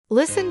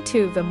Listen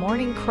to The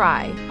Morning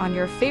Cry on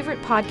your favorite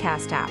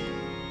podcast app.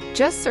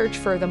 Just search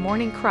for The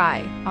Morning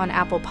Cry on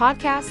Apple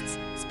Podcasts,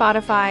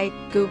 Spotify,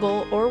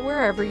 Google, or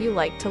wherever you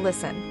like to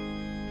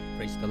listen.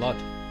 Praise the Lord.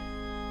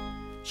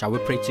 Shall we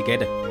pray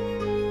together?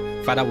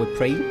 Father, we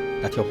pray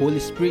that your Holy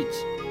Spirit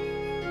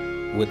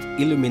would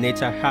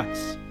illuminate our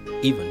hearts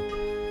even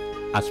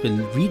as we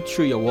read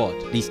through your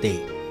word this day,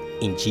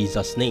 in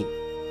Jesus' name.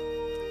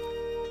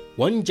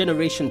 One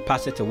generation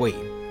passeth away,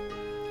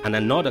 and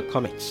another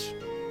cometh.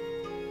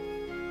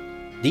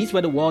 These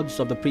were the words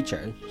of the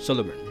preacher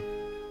Solomon,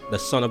 the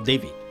son of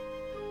David,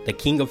 the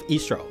king of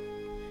Israel,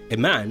 a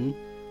man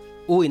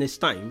who in his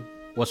time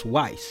was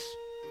wise,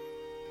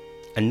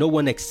 and no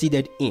one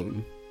exceeded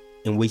him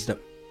in wisdom.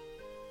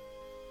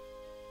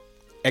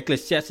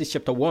 Ecclesiastes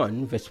chapter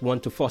 1 verse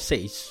 1 to 4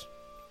 says,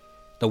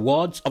 the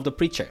words of the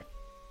preacher,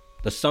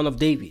 the son of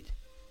David,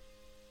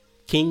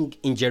 king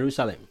in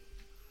Jerusalem.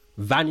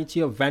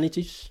 Vanity of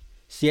vanities,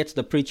 saith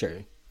the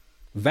preacher,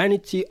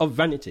 vanity of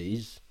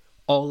vanities,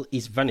 all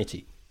is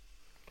vanity.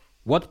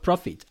 What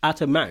profit hath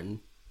a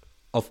man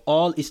of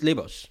all his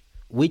labors,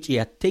 which he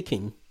hath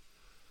taken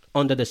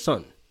under the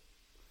sun?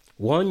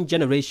 One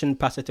generation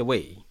passeth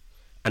away,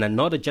 and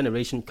another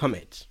generation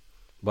cometh,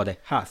 but the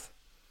earth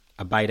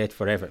abideth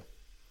forever.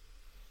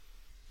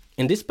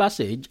 In this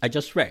passage I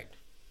just read,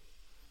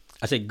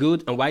 as a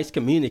good and wise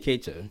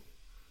communicator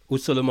who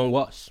Solomon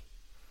was,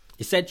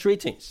 he said three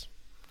things.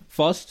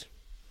 First,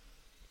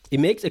 he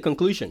makes a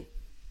conclusion.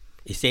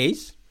 He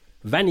says,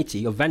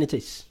 vanity of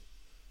vanities,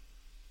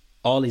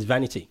 all is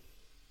vanity.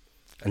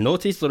 And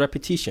notice the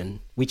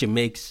repetition which he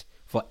makes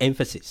for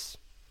emphasis.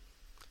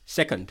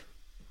 Second,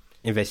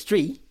 in verse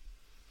 3,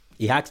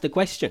 he asks the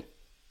question,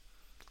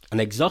 an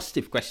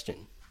exhaustive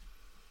question,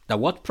 that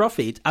what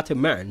profit hath a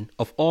man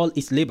of all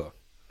his labor,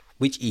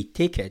 which he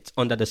taketh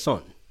under the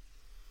sun?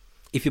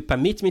 If you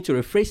permit me to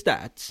rephrase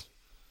that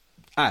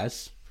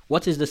as,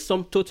 what is the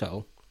sum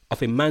total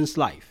of a man's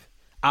life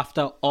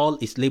after all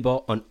his labor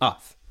on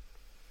earth?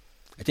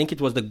 I think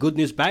it was the Good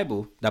News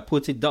Bible that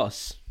puts it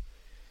thus,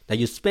 that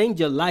you spend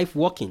your life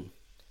working,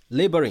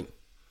 laboring,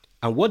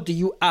 and what do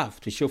you have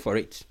to show for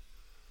it?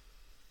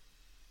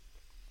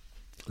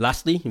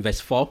 Lastly, in verse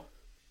 4,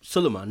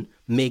 Solomon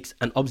makes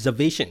an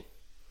observation,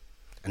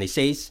 and he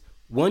says,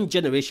 one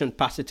generation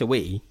passeth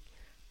away,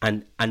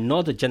 and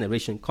another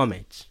generation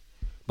cometh,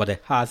 but the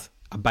earth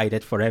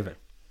abideth forever.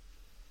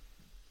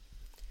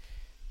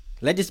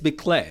 Let this be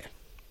clear,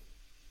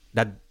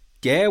 that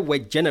there were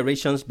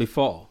generations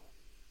before,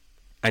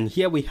 and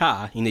here we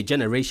are in a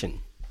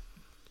generation,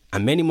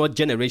 and many more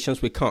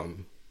generations will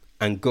come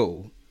and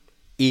go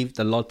if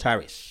the Lord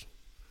tarries.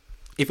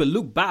 If we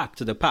look back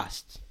to the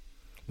past,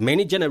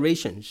 many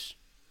generations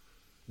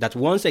that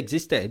once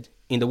existed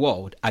in the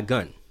world are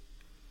gone.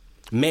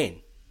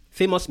 Men,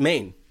 famous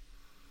men,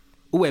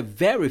 who were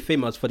very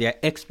famous for their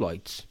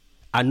exploits,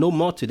 are no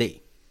more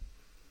today.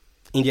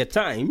 In their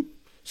time,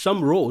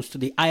 some rose to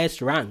the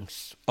highest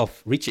ranks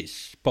of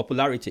riches,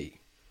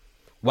 popularity,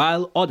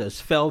 while others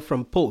fell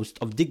from post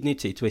of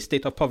dignity to a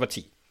state of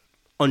poverty,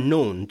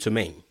 unknown to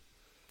men.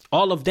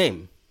 All of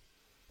them,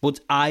 both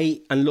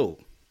high and low,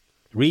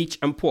 rich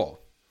and poor,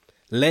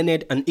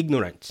 learned and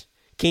ignorant,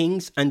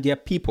 kings and their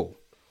people,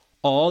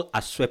 all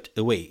are swept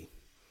away.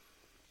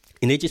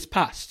 In ages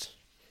past,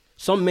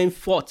 some men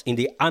fought in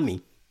the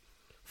army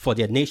for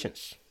their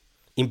nations,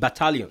 in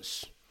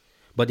battalions,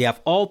 but they have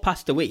all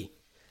passed away,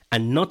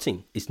 and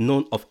nothing is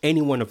known of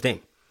any one of them,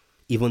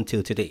 even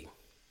till today.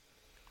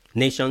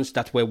 Nations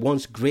that were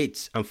once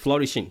great and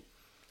flourishing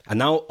are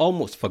now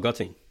almost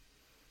forgotten.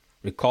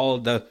 Recall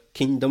the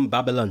kingdom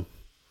Babylon.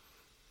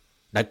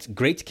 That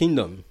great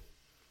kingdom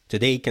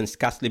today can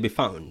scarcely be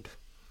found.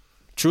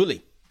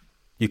 Truly,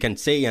 you can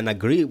say and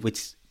agree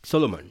with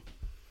Solomon,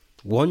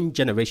 one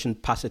generation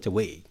passeth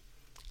away,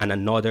 and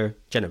another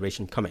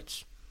generation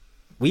cometh.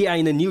 We are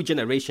in a new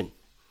generation,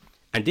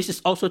 and this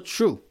is also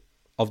true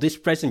of this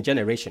present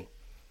generation.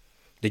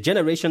 The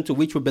generation to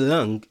which we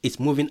belong is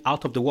moving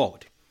out of the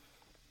world.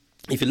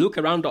 If you look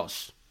around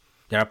us,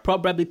 there are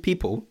probably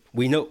people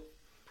we know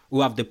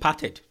who have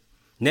departed,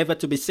 never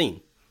to be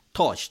seen,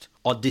 touched,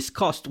 or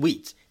discussed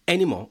with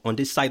anymore on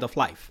this side of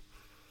life.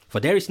 For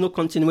there is no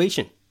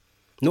continuation,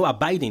 no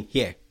abiding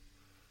here.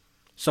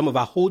 Some of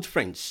our old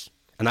friends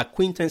and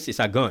acquaintances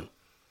are gone.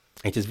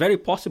 And it is very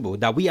possible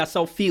that we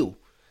ourselves feel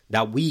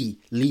that we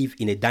live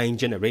in a dying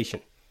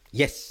generation.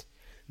 Yes,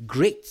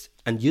 great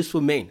and useful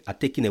men are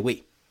taken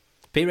away.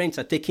 Parents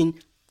are taken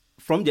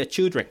from their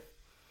children.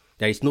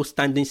 There is no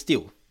standing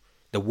still.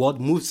 The world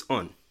moves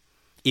on,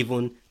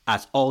 even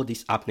as all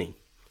this happening.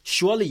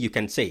 Surely you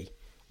can say,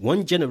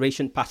 one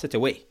generation passeth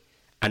away,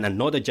 and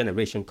another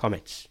generation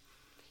cometh.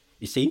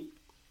 You see,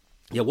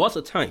 there was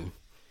a time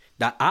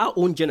that our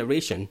own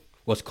generation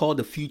was called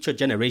the future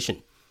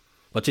generation.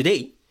 But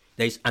today,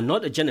 there is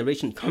another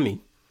generation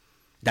coming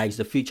that is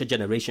the future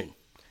generation.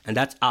 And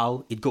that's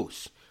how it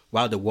goes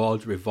while the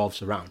world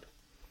revolves around.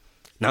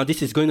 Now,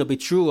 this is going to be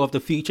true of the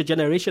future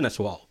generation as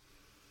well.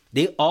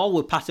 They all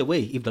will pass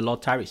away if the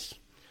Lord tarries.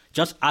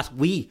 Just as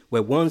we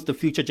were once the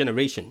future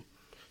generation,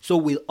 So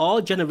will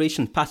all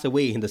generations pass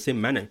away in the same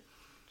manner?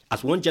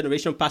 As one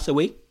generation pass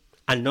away,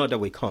 another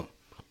will come,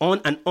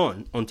 on and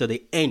on until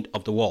the end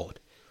of the world,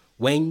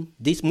 when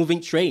this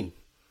moving train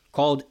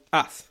called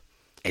earth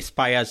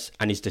expires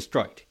and is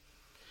destroyed.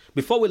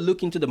 Before we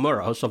look into the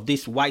morals of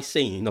this wise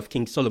saying of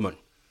King Solomon,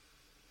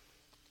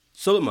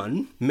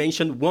 Solomon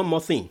mentioned one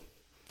more thing.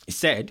 He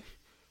said,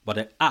 but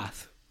the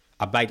earth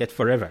abideth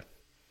forever.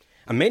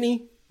 And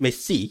many may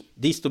see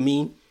this to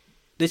mean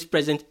this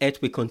present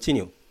earth will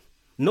continue.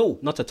 No,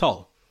 not at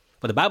all.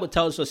 But the Bible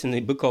tells us in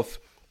the book of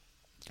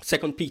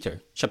 2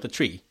 Peter chapter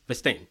 3,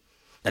 verse 10,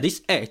 that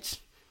this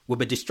earth will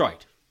be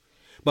destroyed.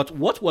 But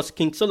what was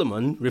King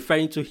Solomon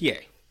referring to here?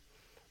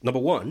 Number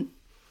one,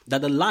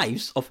 that the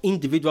lives of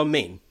individual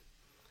men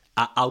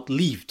are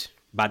outlived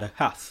by the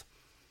earth.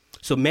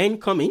 So men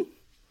come in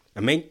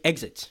and men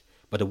exit,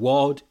 but the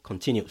world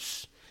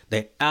continues.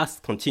 The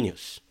earth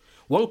continues.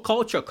 One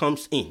culture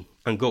comes in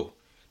and go.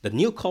 The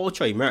new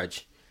culture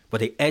emerges,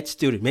 but the earth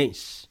still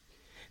remains.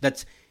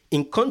 That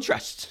in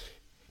contrast,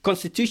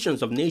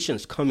 constitutions of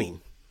nations come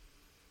in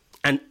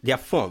and they are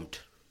formed.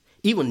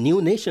 Even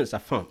new nations are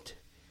formed.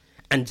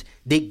 And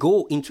they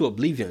go into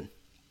oblivion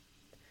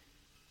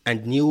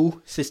and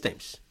new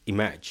systems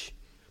emerge.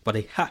 But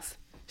the earth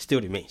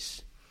still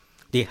remains.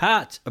 The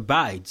earth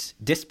abides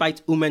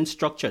despite human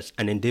structures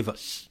and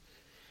endeavors.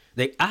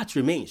 The earth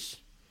remains.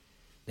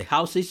 The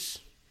houses,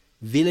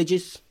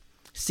 villages,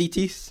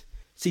 cities,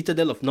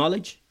 citadel of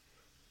knowledge,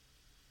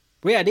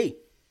 where are they?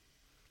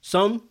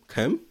 Some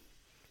come,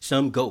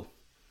 some go.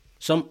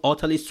 Some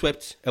utterly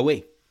swept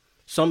away.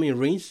 Some in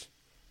ruins,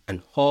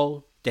 and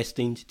all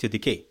destined to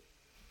decay.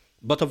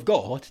 But of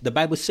God, the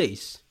Bible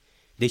says,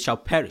 they shall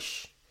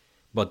perish,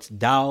 but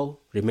thou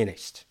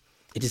remainest.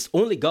 It is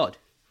only God,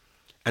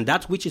 and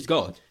that which is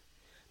God,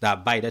 that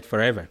abideth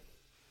forever.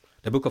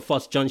 The book of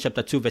 1 John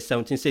chapter 2 verse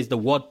 17 says, the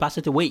world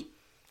passeth away,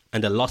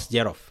 and the lust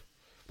thereof.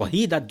 But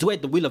he that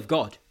doeth the will of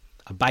God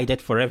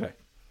abideth forever.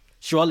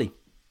 Surely,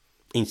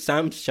 in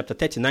Psalms chapter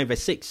 39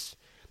 verse 6,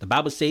 the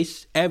Bible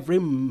says, every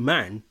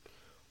man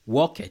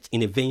walketh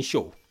in a vain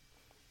show.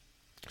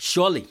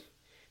 Surely,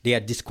 they are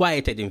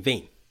disquieted in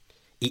vain.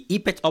 He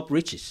heapeth up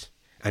riches,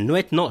 and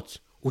knoweth not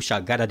who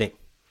shall gather them.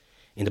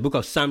 In the book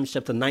of Psalms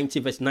chapter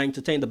 90 verse 9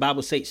 to 10, the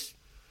Bible says,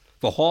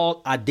 for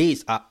all our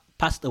days are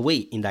passed away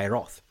in thy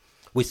wrath.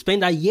 We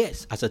spend our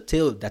years as a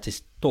tale that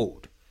is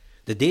told.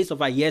 The days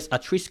of our years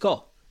are 60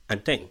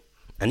 and 10.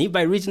 And if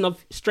by reason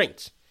of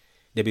strength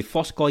there be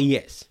 80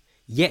 years,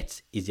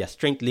 yet is their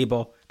strength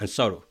labor and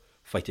sorrow,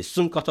 for it is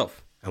soon cut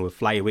off and will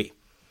fly away.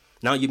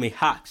 Now you may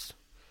ask,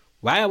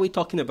 why are we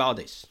talking about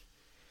this?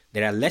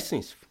 There are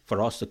lessons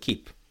for us to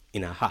keep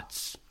in our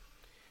hearts.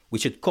 We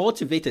should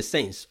cultivate a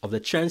sense of the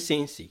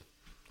transiency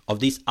of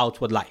this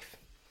outward life.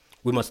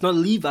 We must not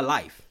live a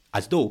life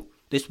as though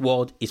this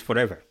world is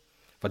forever.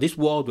 For this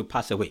world will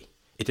pass away.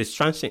 It is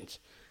transient,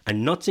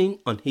 and nothing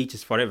on it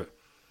is forever.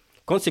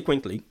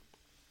 Consequently,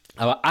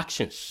 our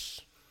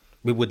actions,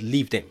 we would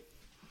leave them.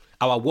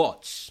 Our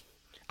words,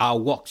 our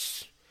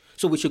works.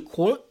 So we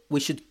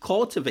should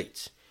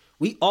cultivate,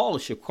 we all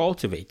should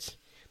cultivate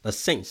the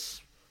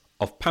sense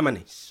of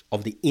permanence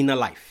of the inner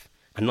life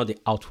and not the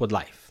outward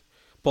life.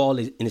 Paul,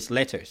 in his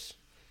letters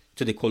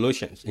to the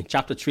Colossians, in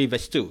chapter 3,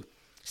 verse 2,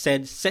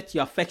 said, set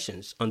your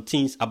affections on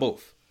things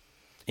above.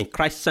 In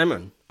Christ's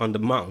Sermon on the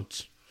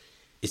Mount,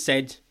 he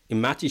said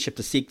in Matthew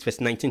chapter 6, verse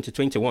 19 to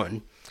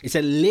 21, he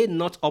said, lay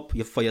not up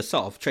for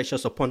yourself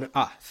treasures upon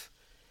earth,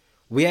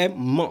 where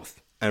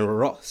moth and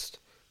rust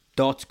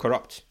doth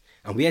corrupt,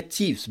 and where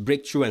thieves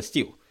break through and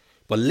steal.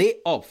 But lay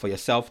up for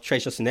yourself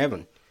treasures in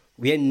heaven,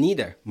 where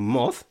neither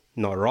moth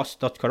nor rust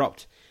doth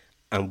corrupt,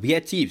 and where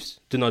thieves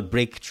do not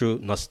break through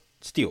nor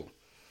steal.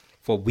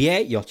 For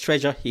where your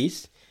treasure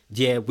is,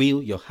 there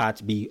will your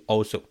heart be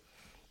also.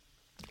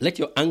 Let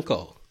your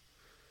anchor,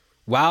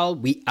 while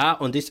we are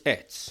on this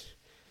earth,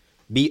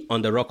 be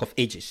on the rock of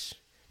ages,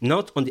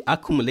 not on the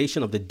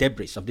accumulation of the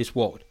debris of this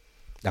world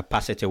that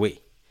passeth away.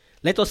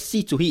 Let us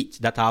see to it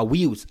that our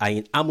wills are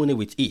in harmony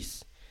with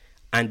his,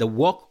 and the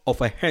work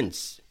of our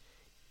hands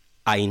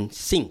are in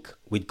sync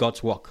with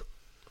God's work.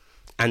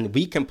 And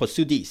we can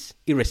pursue this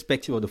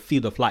irrespective of the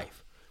field of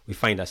life we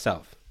find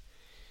ourselves.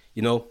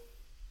 You know,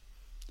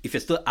 if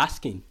you're still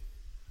asking,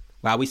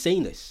 why are we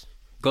saying this?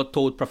 God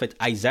told prophet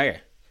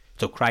Isaiah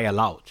to cry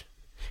aloud.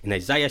 In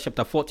Isaiah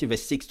chapter 40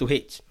 verse 6 to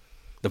 8,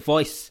 the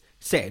voice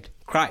said,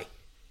 cry.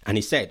 And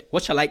he said,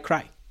 what shall I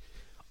cry?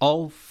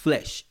 All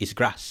flesh is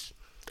grass,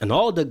 and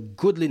all the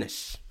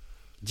goodliness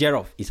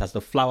thereof is as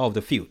the flower of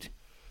the field.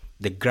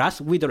 The grass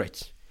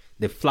withereth,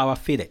 the flower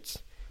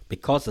fadeth,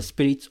 because the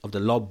Spirit of the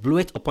Lord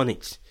bloweth upon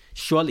it.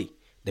 Surely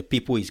the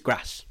people is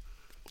grass.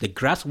 The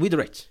grass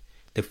withereth,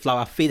 the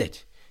flower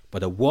fadeth, but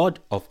the word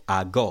of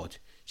our God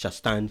shall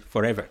stand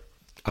forever.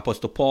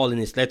 Apostle Paul, in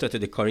his letter to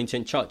the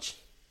Corinthian church,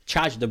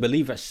 charged the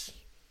believers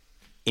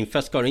in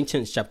 1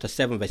 Corinthians chapter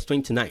 7 verse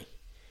 29,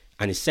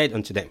 and he said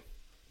unto them,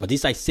 but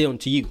this I say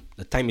unto you,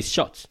 the time is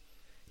short.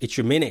 It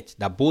remaineth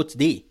that both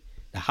they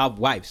that have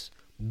wives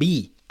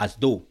be as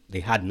though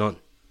they had none,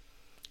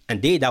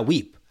 and they that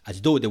weep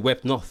as though they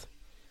wept not,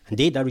 and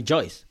they that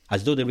rejoice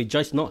as though they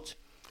rejoice not,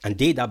 and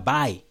they that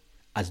buy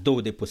as though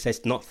they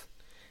possess not,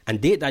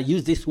 and they that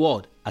use this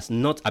word as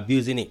not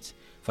abusing it,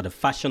 for the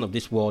fashion of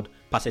this world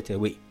passeth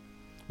away.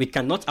 We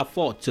cannot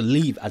afford to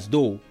live as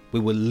though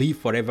we will live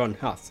forever on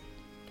earth.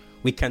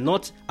 We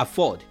cannot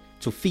afford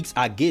to fix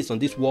our gaze on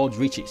this world's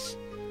riches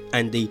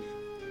and the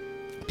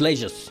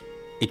pleasures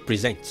it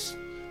presents.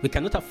 We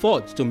cannot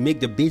afford to make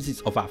the basis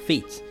of our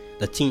faith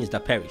the things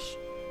that perish.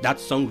 That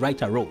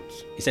songwriter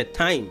wrote, he said,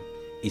 time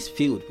is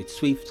filled with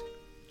swift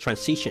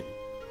transition.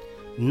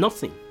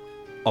 Nothing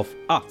of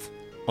earth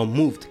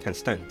unmoved can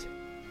stand.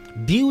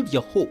 Build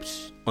your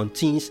hopes on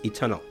things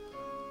eternal.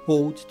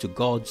 Hold to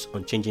God's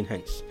unchanging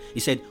hands. He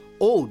said,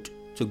 hold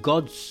to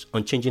God's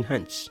unchanging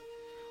hands.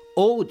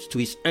 Hold to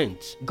his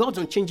hands, God's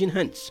unchanging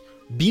hands.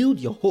 Build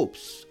your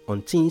hopes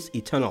on things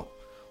eternal.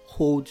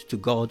 Hold to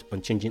God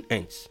unchanging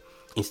hands.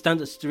 In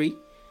stanza 3,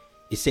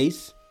 it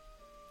says,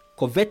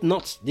 covet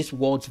not this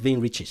world's vain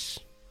riches,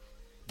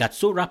 that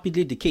so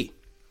rapidly decay.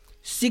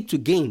 Seek to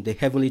gain the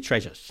heavenly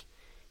treasures.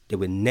 They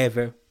will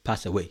never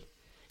pass away.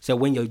 So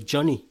when your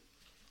journey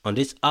on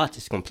this earth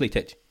is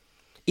completed,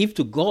 if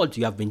to God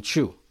you have been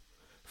true,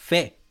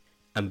 fair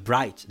and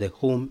bright the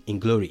home in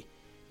glory,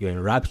 your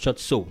enraptured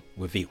soul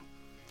will view.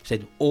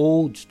 Said,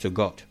 hold to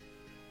God.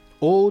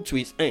 Hold to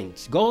his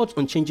hands, God's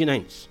unchanging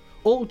hands.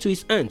 Hold to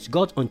his hands,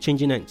 God's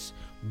unchanging hands.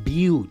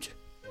 Build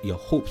your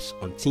hopes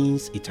on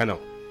things eternal.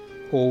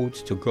 Hold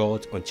to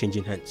God's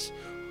unchanging hands.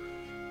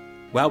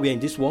 While we are in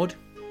this world,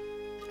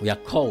 we are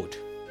called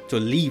to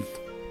live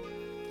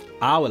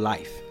our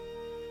life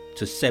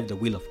to serve the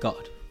will of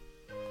God,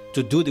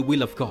 to do the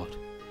will of God,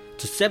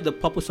 to serve the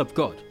purpose of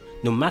God,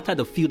 no matter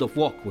the field of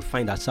work we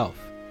find ourselves,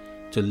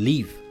 to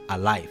live our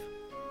life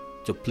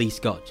to please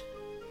God.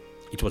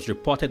 It was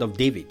reported of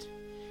David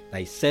that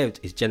he served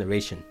his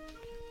generation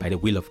by the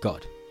will of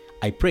God.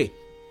 I pray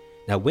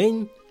that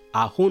when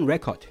our own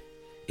record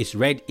is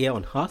read here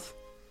on earth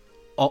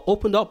or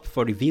opened up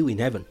for review in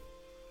heaven,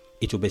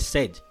 it will be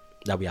said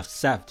that we have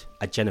served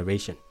a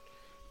generation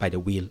by the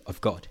will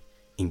of God.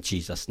 In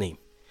Jesus' name.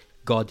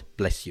 God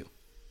bless you.